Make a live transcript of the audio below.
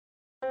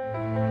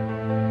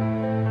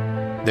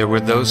There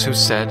were those who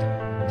said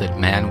that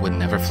man would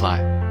never fly,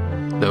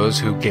 those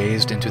who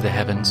gazed into the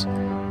heavens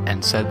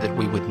and said that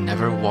we would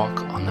never walk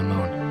on the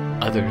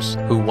moon, others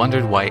who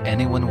wondered why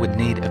anyone would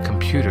need a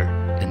computer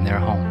in their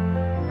home,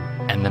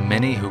 and the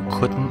many who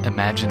couldn't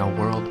imagine a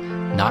world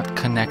not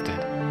connected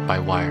by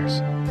wires.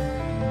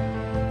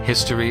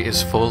 History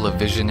is full of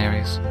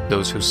visionaries,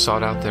 those who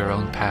sought out their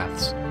own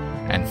paths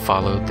and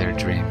followed their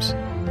dreams.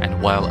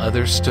 And while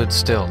others stood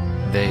still,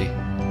 they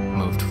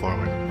moved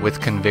forward. With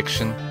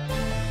conviction,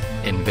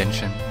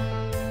 invention,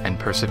 and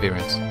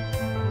perseverance,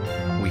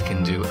 we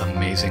can do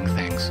amazing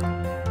things.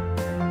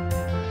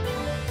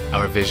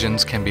 Our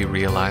visions can be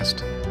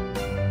realized.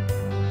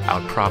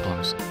 Our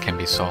problems can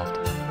be solved.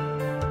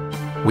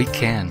 We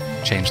can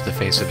change the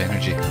face of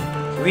energy.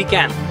 We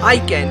can. I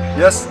can.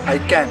 Yes, I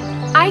can.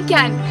 I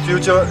can.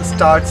 Future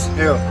starts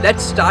here.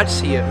 Let's start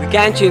here. We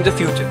can change the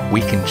future.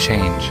 We can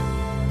change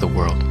the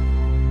world.